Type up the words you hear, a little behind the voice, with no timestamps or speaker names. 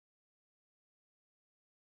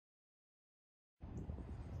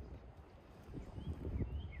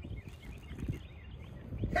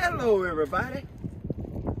Hello, everybody.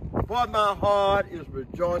 Boy, my heart is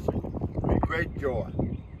rejoicing with great joy.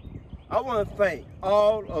 I want to thank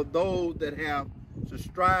all of those that have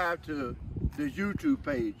subscribed to this YouTube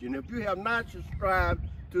page. And if you have not subscribed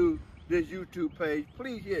to this YouTube page,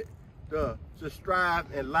 please hit the subscribe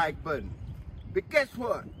and like button. But guess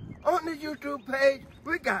what? On this YouTube page,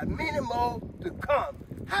 we got many more to come.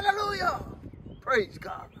 Hallelujah! Praise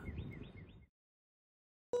God.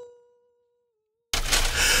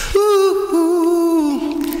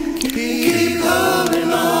 Keep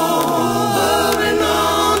holding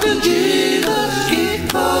on to Jesus.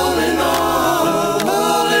 Keep holding on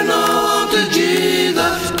to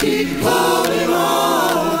Jesus. Keep holding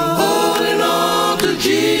on to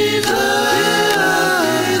Jesus.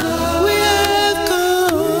 We have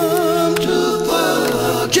come too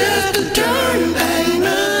far just to